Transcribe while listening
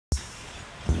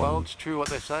Well, it's true what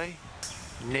they say,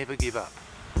 never give up.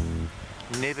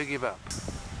 Never give up.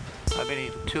 I've been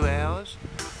here for 2 hours,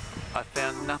 I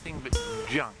found nothing but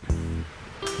junk.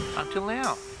 Until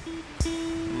now.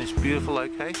 In this beautiful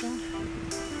location,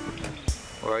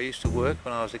 where I used to work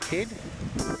when I was a kid.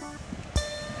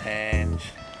 And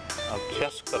I've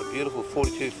just got a beautiful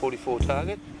 42-44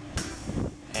 target.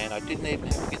 And I didn't even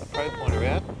have to get the pro pointer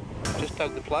out. I just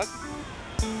dug the plug.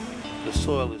 The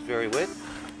soil is very wet.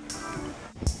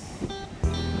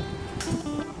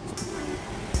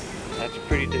 That's a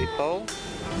pretty deep hole.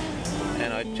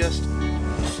 And I just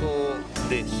saw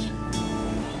this.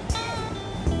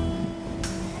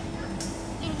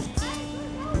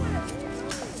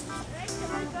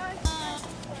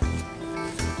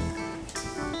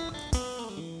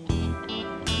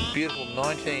 Beautiful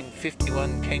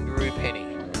 1951 kangaroo penny.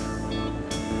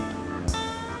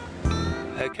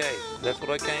 Okay, that's what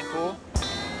I came for.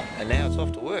 And now it's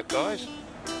off to work, guys.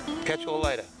 Catch you all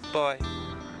later. Bye.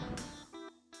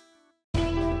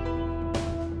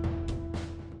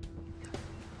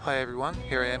 Hi everyone,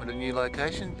 here I am at a new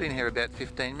location. Been here about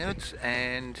 15 minutes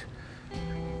and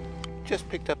just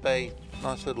picked up a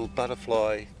nice little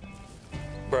butterfly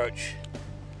brooch.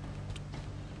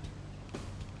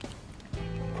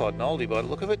 Quite an oldie by the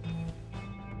look of it.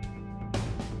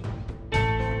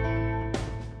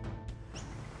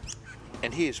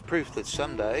 And here's proof that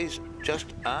some days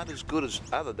just aren't as good as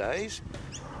other days.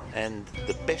 And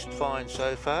the best find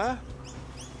so far,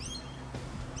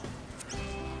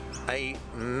 a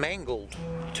mangled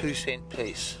 2-cent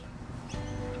piece.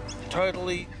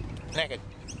 Totally knackered.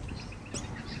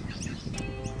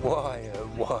 Why, oh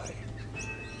why?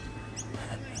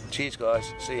 Cheers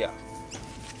guys, see ya.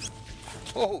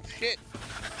 Oh shit!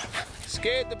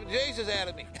 Scared the bejesus out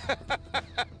of me.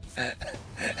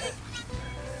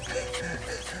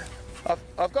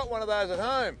 I've got one of those at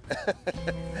home.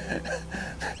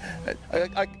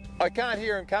 I can't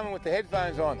hear him coming with the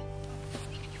headphones on.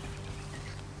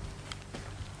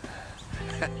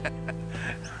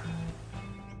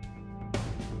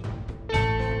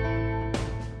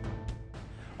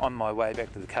 On my way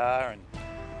back to the car, and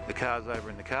the car's over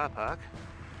in the car park,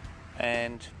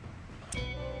 and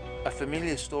a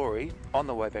familiar story on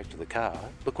the way back to the car.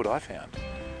 Look what I found.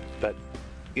 But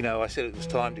you know, I said it was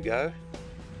time to go,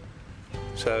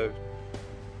 so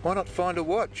why not find a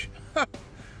watch?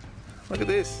 Look at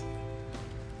this.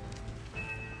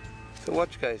 It's a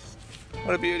watch case.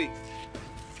 What a beauty.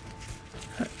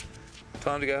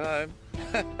 Time to go home.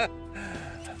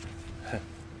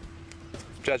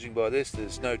 Judging by this,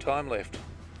 there's no time left.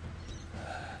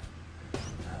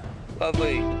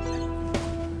 Lovely.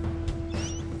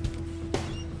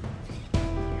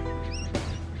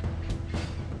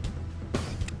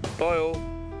 Bye all.